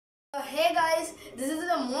Hey guys, this is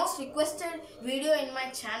the most requested video in my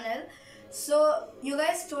channel. So you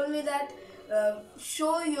guys told me that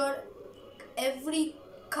show your every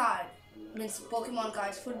card, means Pokemon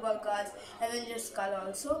cards, football cards, Avengers card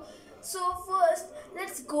also. So first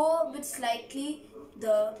let's go with slightly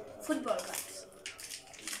the football cards.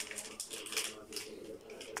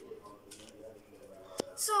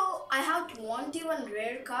 So I have 21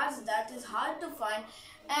 rare cards that is hard to find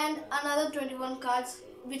and another 21 cards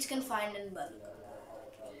which can find in bulk.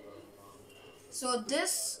 So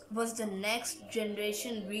this was the next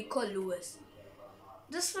generation Rico Lewis.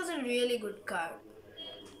 This was a really good card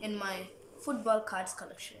in my football cards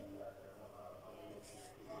collection.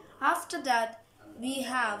 After that we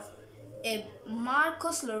have a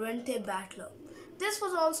Marcos Llorente Battler. This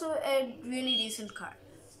was also a really decent card.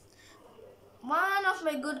 One of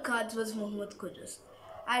my good cards was Mohamed Kudus.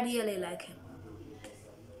 I really like him.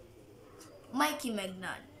 Mikey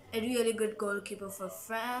Magnan, a really good goalkeeper for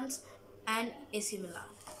France and AC Milan.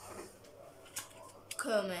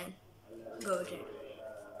 Kerman, goated.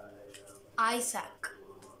 Isaac,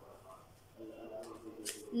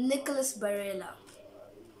 Nicholas Barella,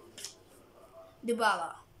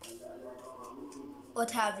 Dybala,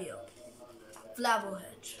 Otavio,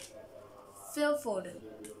 Vlahovic, Phil Foden.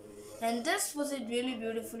 And this was a really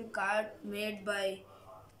beautiful card made by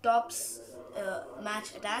Topps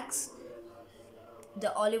Match Attacks,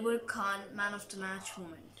 the Oliver Kahn Man of the Match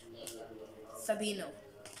moment, Fabinho,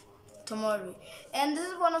 Tomori. And this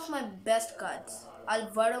is one of my best cards,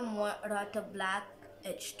 Alvaro Morata Black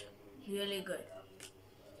Etched, really good.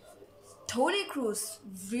 Toni Kroos,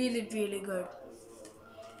 really good.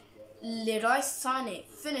 Leroy Sané,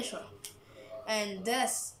 finisher. And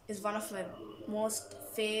this is one of my most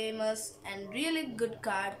famous and really good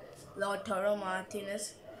card, Lautaro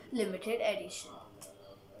Martinez limited edition.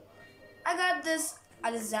 I got this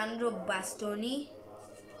Alessandro Bastoni,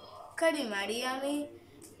 Kadi Mariani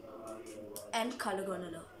and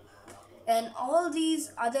Calagonolo. And all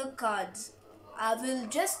these other cards, I will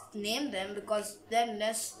just name them because they're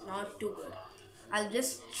not too good. I'll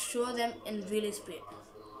just show them in really speed.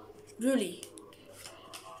 Really.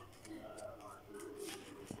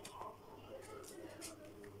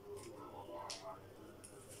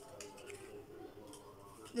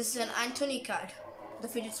 This is an Anthony card, the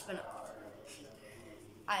fidget spinner.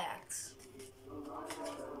 Ajax,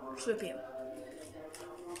 Trippier,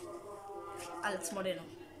 Alex Moreno,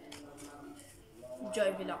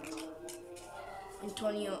 Joy Villa,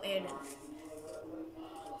 Antonio Aiden,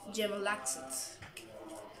 Jamal Laxons,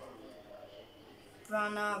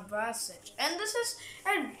 Brana Brasic. And this is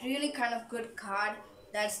a really kind of good card.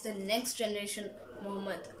 That's the next generation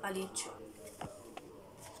Muhammad Ali Chu.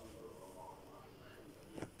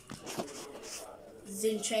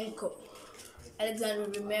 Zinchenko,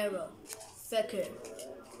 Alexander Romero, Fekir,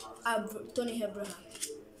 Tony Abraham,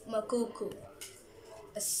 Makuku,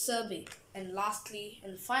 Acerbi, and lastly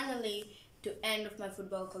and finally, to end of my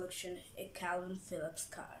football collection, a Calvin Phillips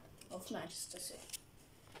card of Manchester City.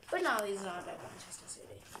 But now he's not at Manchester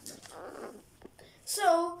City.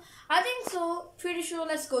 So, I think so, pretty sure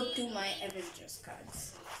let's go to my Avengers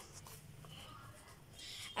cards.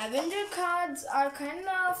 Avenger cards are kind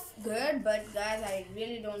of good, but guys, I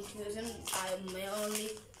really don't use them. I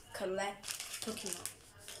mainly collect Pokémon.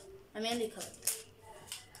 I mainly collect.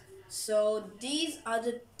 So these are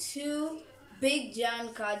the two big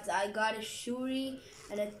giant cards. I got a Shuri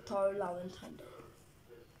and a Thor Love and Thunder.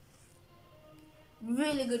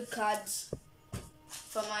 Really good cards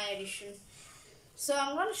for my edition. So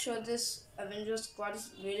I'm going to show this Avengers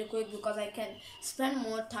cards really quick because I can spend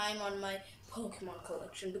more time on my Pokemon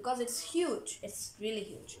collection because it's huge. It's really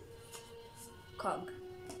huge. Cog,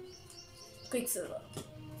 Quicksilver,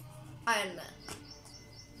 Iron Man,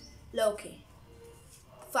 Loki,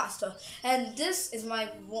 Faster, and this is my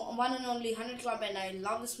one and only 100 club, and I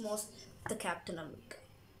love this most, the Captain America.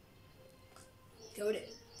 Go with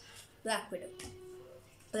it. Black Widow,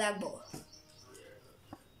 Black Bolt,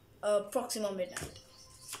 Proxima Midnight,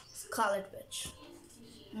 Scarlet Witch,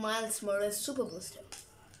 Miles Morales Super Booster,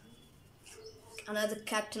 another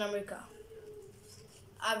Captain America,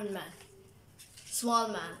 Iron Man, Small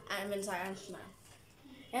Man, and means Iron Man.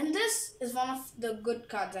 And this is one of the good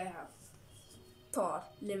cards I have. Thor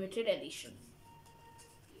limited edition,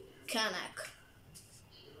 Kanak,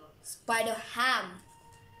 Spider Ham,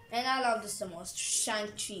 and I love this the most,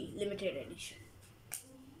 Shang-Chi limited edition,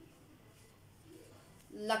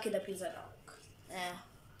 Lucky the Pizza Dog,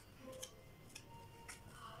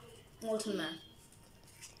 Molten Man,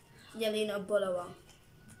 Yelena Bolawa,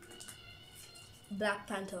 Black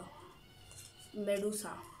Panther,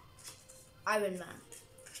 Medusa, Iron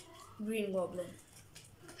Man, Green Goblin,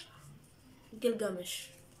 Gilgamesh.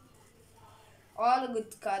 All the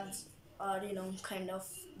good cards are, kind of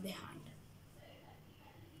behind.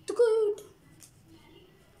 Too good.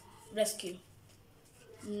 Rescue,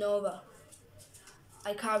 Nova,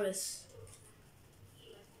 Icarus,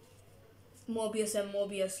 Mobius and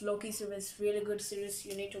Mobius. Loki series, really good series.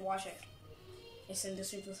 You need to watch it. It's in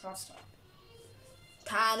Disney Plus Hotstar.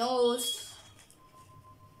 Thanos,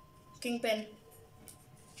 Kingpin,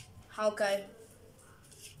 Hawkeye,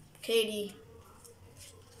 Katie,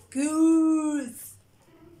 Goose,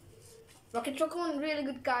 Rocket Raccoon, really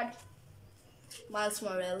good card. Miles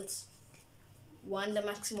Morales, Wanda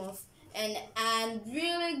Maximoff, and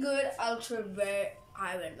really good Ultra Rare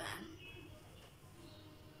Iron Man.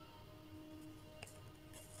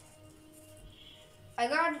 I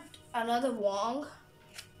got another Wong,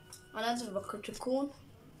 another Rocket Raccoon.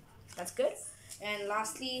 That's good. And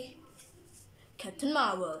lastly, Captain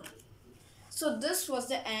Marvel. So this was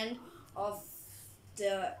the end of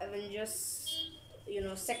the Avengers,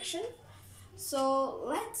 section. So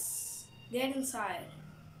let's get inside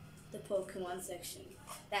the Pokemon section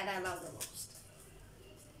that I love the most.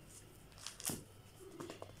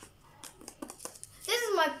 This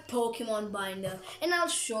is my Pokemon binder and I'll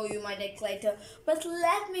show you my deck later. But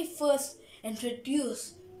let me first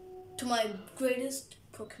introduce to my greatest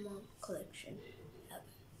Pokemon collection ever.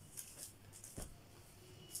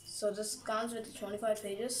 So this comes with 25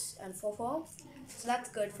 pages and 4 forms. So that's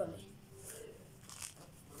good for me.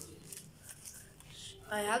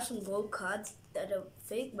 I have some gold cards that are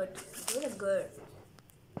fake but really good.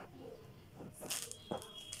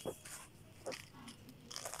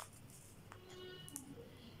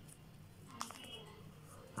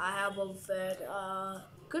 I have a fair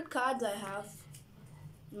good cards I have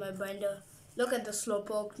in my binder. Look at the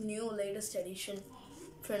Slowpoke, new latest edition.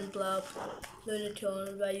 Friendlove,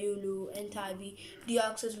 Lunatone, Ryulu, Entivy,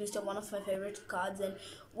 Deoxys Vista, one of my favorite cards, and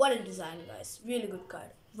what a design, guys. Really good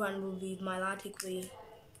card. Runbull, Milotic V,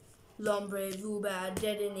 Lombre, Zubat,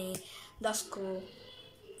 Dedenne, Duskull,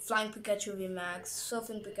 Flying Pikachu VMAX,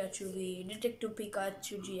 Surfing Pikachu V, Detective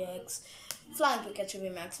Pikachu GX, Flying Pikachu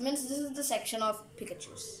VMAX. Means this is the section of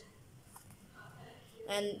Pikachus.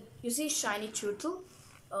 And you see Shiny Turtle,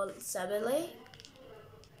 Sableye,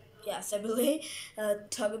 Sableye,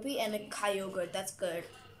 Togepi, and a Kyogre. That's good.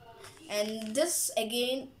 And this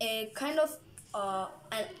again a kind of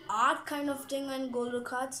an art kind of thing on Golden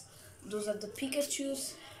cards. Those are the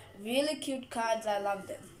Pikachus. Really cute cards. I love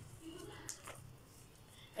them.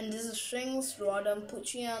 And this is Strings, Rodham,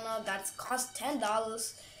 Poochyena. That's cost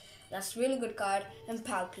 $10. That's really good card. And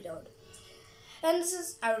Palpitoad. And this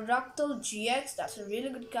is Aerodactyl GX. That's a really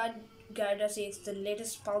good card. Gyarados EX, the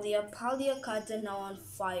latest Paldea. Paldea cards are now on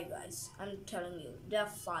fire, guys. I'm telling you, they're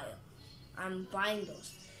fire. I'm buying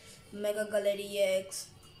those. Mega Gallery EX,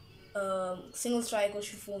 Single Strike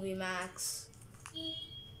Urshifu VMAX,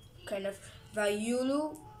 kind of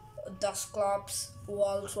Ryulu, Dusclops,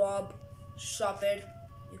 Waltrop, Shuppet.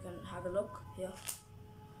 You can have a look here.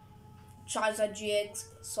 Charizard GX,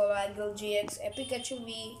 Solagil GX, a Pikachu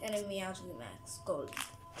V, and a Meowth VMAX Gold.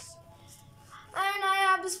 And I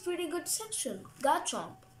have this pretty good section.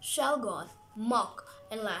 Garchomp, Shelgon, Muk,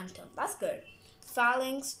 and Lantern. That's good.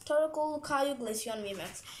 Phalanx, Torkoal, Lucario, Glaceon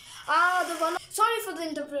VMAX. Sorry for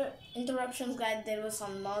the interruptions, guys. There was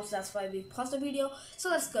some noise, that's why we paused the video. So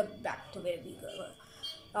let's go back to where we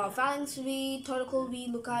were. Phalanx V, Torkoal V,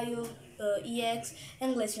 Lucario EX,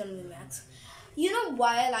 and Glaceon VMAX. You know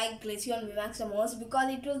why I like Glaceon VMAX the most?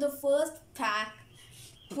 Because it was the first pack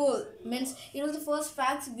pull. Means it was the first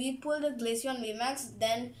packs we pulled the Glaceon VMAX,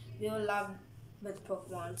 then we were loved with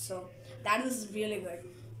Pokemon. So that was really good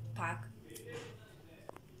pack.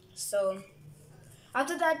 So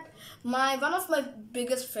after that, one of my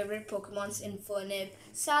biggest favorite Pokemons in Fernip,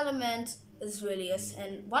 Salamence, Aurelius,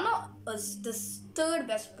 and one of the third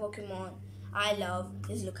best Pokemon I love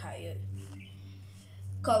is Lucario.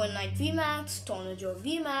 Coven Knight VMAX, Tornador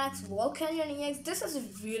VMAX, Volcanion EX. This is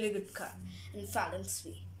a really good card. And Phalanx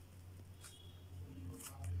V.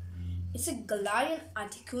 It's a Galarian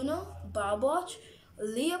Articuno, Barboach,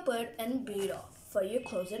 Leopard, and Beedrill for your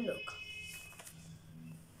closer look.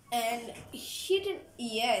 And Hidden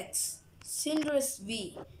EX, Cinderace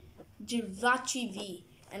V, Jirachi V,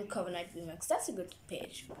 and Coven Knight VMAX. That's a good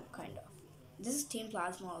page, kind of. This is Team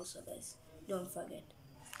Plasma also, guys. Don't forget.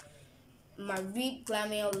 Marvik,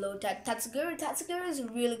 Glameow, Lotad, Tatsugiri is a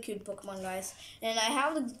really cute Pokemon, guys. And I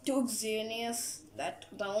have the two Xerneas, that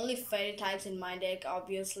the only fairy types in my deck,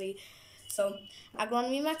 obviously. So, Aggron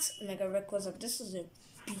VMAX, Mega Rayquaza. This is a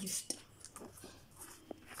beast.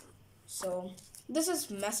 So, this is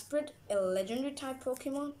Mesprit, a legendary type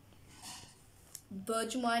Pokemon.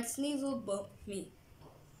 Bergmite, Sneasel, me.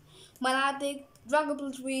 Malatic,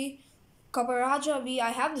 Dragapult V, Kaparaja V. I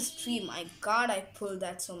have this tree. My god, I pulled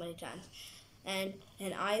that so many times. And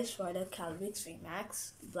an Ice Rider Calvix V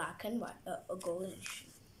Max, black and white, a golden edition.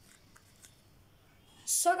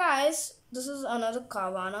 So guys, this is another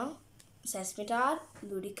Carvana, Sesmitar,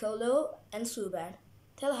 Ludicolo, and Subat.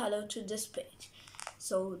 Tell hello to this page.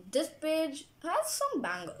 So this page has some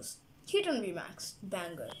bangers. Keaton VMAX,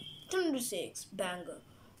 banger. Thunder 6, banger.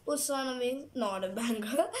 Usana Wings, not a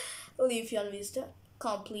banger. Leafeon Vista,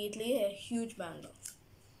 completely a huge banger.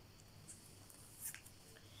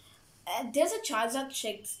 There's a Charizard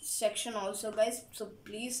section also, guys. So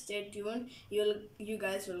please stay tuned. You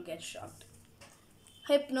guys will get shocked.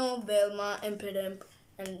 Hypno, Velma, Impidimp,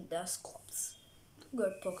 and Dusclops.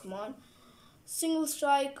 Good Pokemon. Single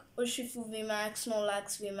Strike, Urshifu VMAX,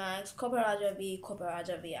 Snorlax VMAX, Copperajah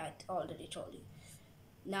V, I already told you.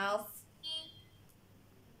 Now,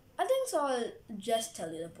 I think so I'll just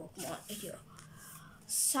tell you the Pokemon here.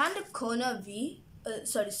 Sandacona,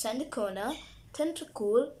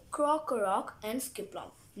 Tentacool, Krokorok, and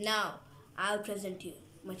Skiplum. Now, I'll present you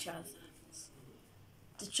my Charizards.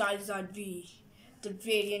 The Charizard V, the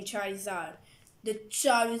Radiant Charizard, the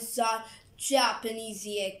Charizard Japanese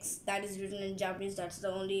EX, that is written in Japanese, that's the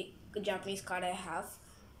only Japanese card I have,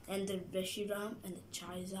 and the Reshiram and the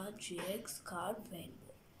Charizard GX card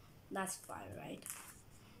Rainbow. That's fire, right?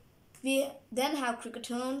 We then have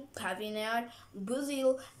Cricketon, Pavionard,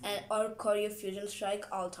 Buzzile, and Oricorio Fusion Strike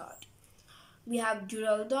Altart. We have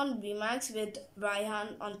Duraludon VMAX with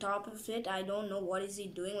Raihan on top of it. I don't know what is he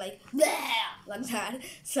doing, like that.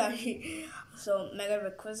 Sorry. So Mega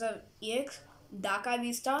Rayquaza EX, Dark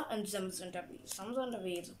V-Star, and Zamazenta V. Zamazenta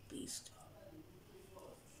V is a beast.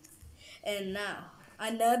 And now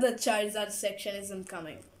another Charizard section is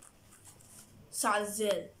incoming.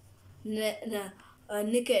 Salzil,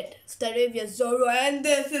 Nickit, Staravia, Zoro, and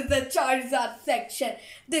this is the Charizard section.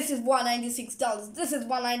 This is $196. This is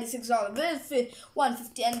 $196. This is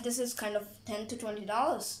 $150, and this is kind of $10 to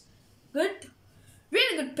 $20. Good,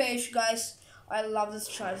 really good page, guys. I love this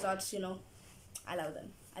Charizards. I love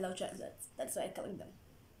them. I love Charizards. That's why I collect them.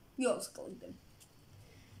 You also collect them.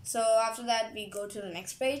 So after that, we go to the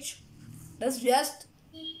next page. That's just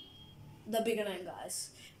the beginning,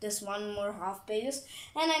 guys. There's one more half pages,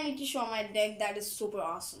 and I need to show my deck that is super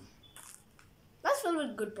awesome. That's filled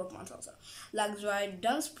with good Pokemon also. Luxray,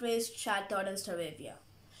 Dunsprace, Chatot, and Staravia.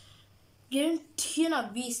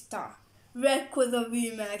 Giratina V-Star, Rayquaza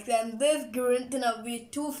VMAX, and this Giratina V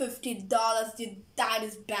 $250. That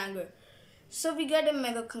is banger. So we get a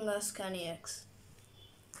Mega Kangaskhan EX.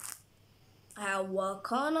 I have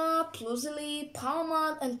Wakana, Pluzili,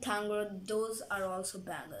 Palmat, and Tangrowth. Those are also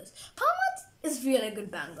bangers. Palmat is really a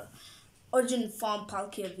good banger. Origin form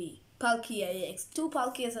Palkia V, Palkia EX. Two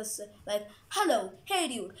Palkias are like, hello, hey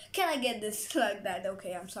dude, can I get this? Like that.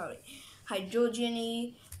 Okay, I'm sorry.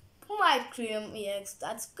 Hydrogen White Cream EX.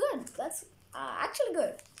 That's good. That's actually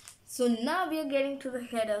good. So now we are getting to the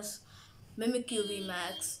headers. Mimikyu V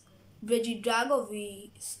Max, Regidrago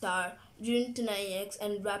V Star, Giratina EX,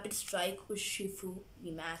 and Rapid Strike Urshifu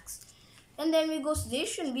V Max. And then we go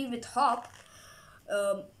Station V with Hop,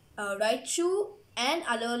 Raichu, and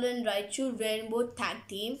Alolan Raichu Rainbow Tag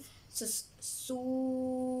Team.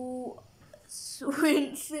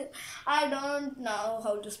 I don't know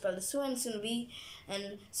how to spell it. Suinson V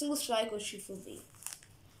and Single Strike Urshifu V.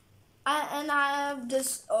 And I have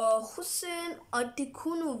this Hussein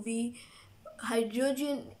Articuno V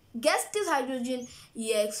Hydrogen. Guess this Hydrogen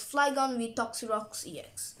EX, Flygon V Toxarox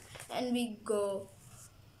EX. And we go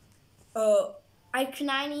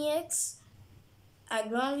Iconine EX,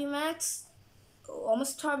 Aggron VMAX,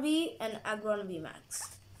 Omastar V, and Aggron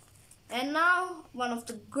VMAX. And now one of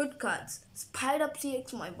the good cards, Spider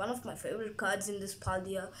CX, one of my favorite cards in this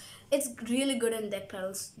Paldia. It's really good in deck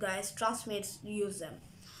battles, guys. Trust me, use them.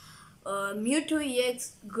 Mewtwo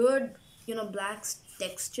EX, good, black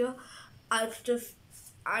texture.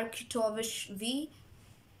 Architovish V.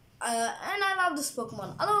 And I love this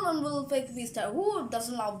Pokemon. Alolan Vulpix V-Star. Who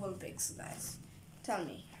doesn't love Vulpix, guys? Tell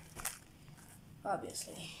me.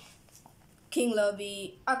 Obviously. King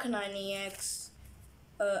Lobby, Arcanine EX,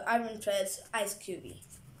 Iron Threads, Ice QV.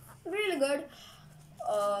 Really good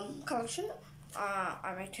collection,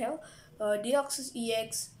 I might tell. Deoxys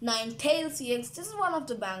EX, Ninetales EX. This is one of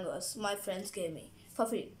the bangers my friends gave me for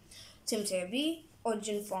free. Timsay V,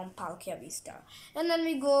 Origin form Palkia V-Star. And then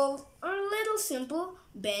we go a little simple.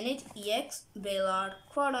 Bennett EX, Baylard,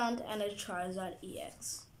 Crawdaunt, and a Charizard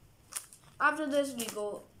EX. After this we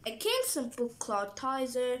go again simple. Cloud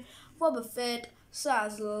Tizer, Wobbuffet,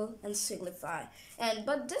 Sazzle, and Signify.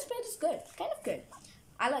 But this page is good, kind of good.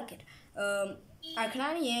 I like it.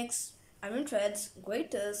 Arcanine EX, Iron Treads,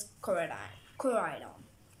 Greatest, Corridon.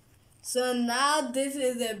 So now this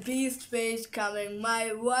is a beast page coming.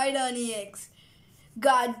 My Rhydon EX,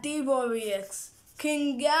 got Devor EX,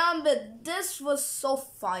 King Gambit. This was so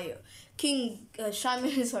fire. King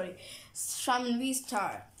Shaman, sorry, Shaman V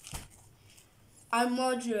Star.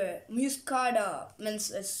 Armodre, Muscada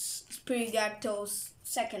means Spirigatto's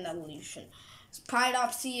second evolution.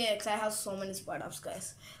 Spidops CX, I have so many Spidops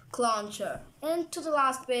guys. Clauncher. And to the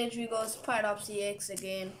last page we go Spidops CX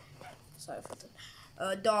again. Sorry for that.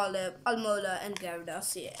 Dollop, Almola, and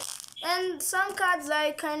Gyarados CX. And some cards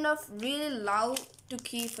I kind of really love to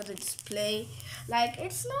keep for the display. Like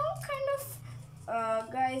it's now kind of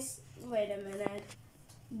guys, wait a minute.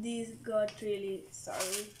 These got really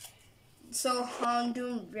sorry. So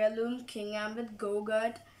Houndoom, Breloom, King Ambit,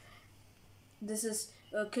 Gogurt. This is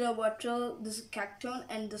Kilowattrel, this is Cacturne,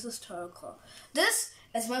 and this is Turco. This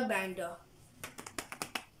is my binder.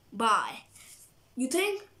 Bye. You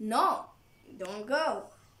think? No. Don't go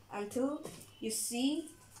until you see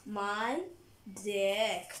my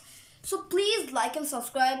deck. So please like and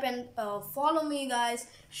subscribe and follow me guys.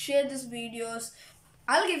 Share these videos.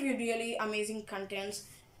 I'll give you really amazing contents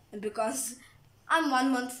because I'm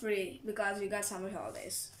 1 month free because we got summer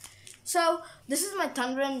holidays. So this is my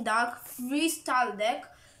Thunder and Dark freestyle deck.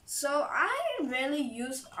 So I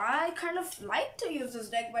kind of like to use this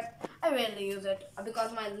deck, but I rarely use it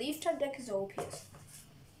because my Leaf type deck is OPS.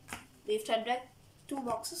 Leaf type deck, 2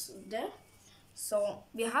 boxes there. So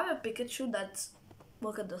we have a Pikachu that's,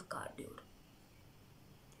 look at this card dude.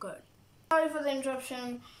 Good. Sorry for the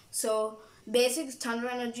interruption. So basics, Thunder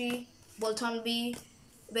Energy, Bolton V,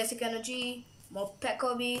 Basic Energy,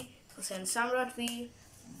 Morpeko V, Hussein Samrat V,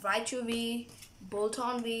 Raichu V,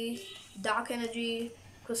 Bolton V, Dark Energy,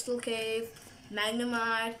 Crystal Cave,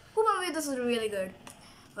 Magnemite. Hoopam, this is really good.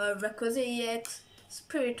 Rayquaza EX,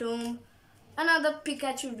 Spiritomb, another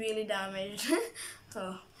Pikachu really damaged.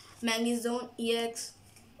 Magnezone EX,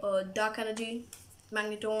 Dark Energy,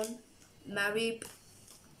 Magneton, Mareep,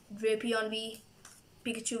 Drapion V,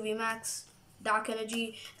 Pikachu V Max, Dark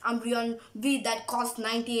Energy, Umbreon V that cost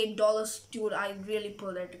 $98. Dude, I really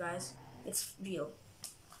pulled it, guys. It's real.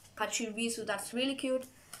 Pikachu V, so that's really cute.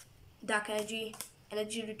 Dark Energy,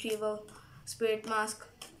 Energy Retrieval, Spirit Mask,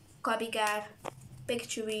 Copycat,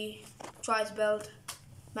 Pikachu V, Choice Belt,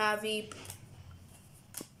 Mareep,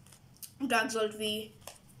 Dragzolt V,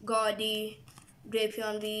 Gaudy,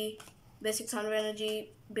 Drapion V, Basic Thunder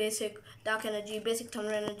Energy, Basic Dark Energy, Basic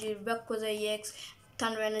Thunder Energy, Rayquaza EX,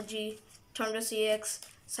 Thunder Energy, Thunder CX,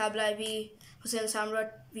 Sableye V, Hussein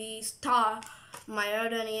Samrat V, Star,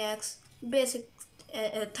 Miraidon EX, Basic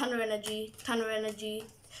Thunder Energy,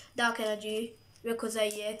 Dark Energy,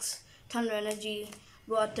 Rayquaza EX, Thunder Energy,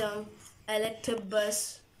 Rotom,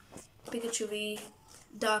 Electabuzz, Pikachu V,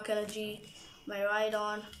 Dark Energy,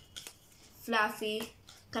 Miraidon, Fluffy,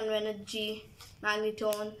 Thunder Energy,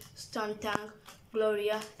 Magneton, Stuntank,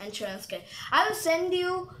 Gloria, and Chiranske. I will send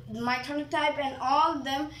you my Thunder type and all of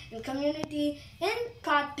them in community in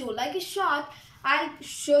part 2. Like a short, I'll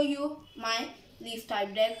show you my Leaf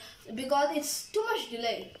type deck because it's too much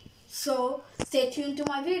delay. So stay tuned to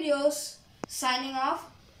my videos. Signing off,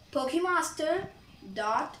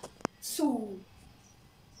 Pokemaster.Sue.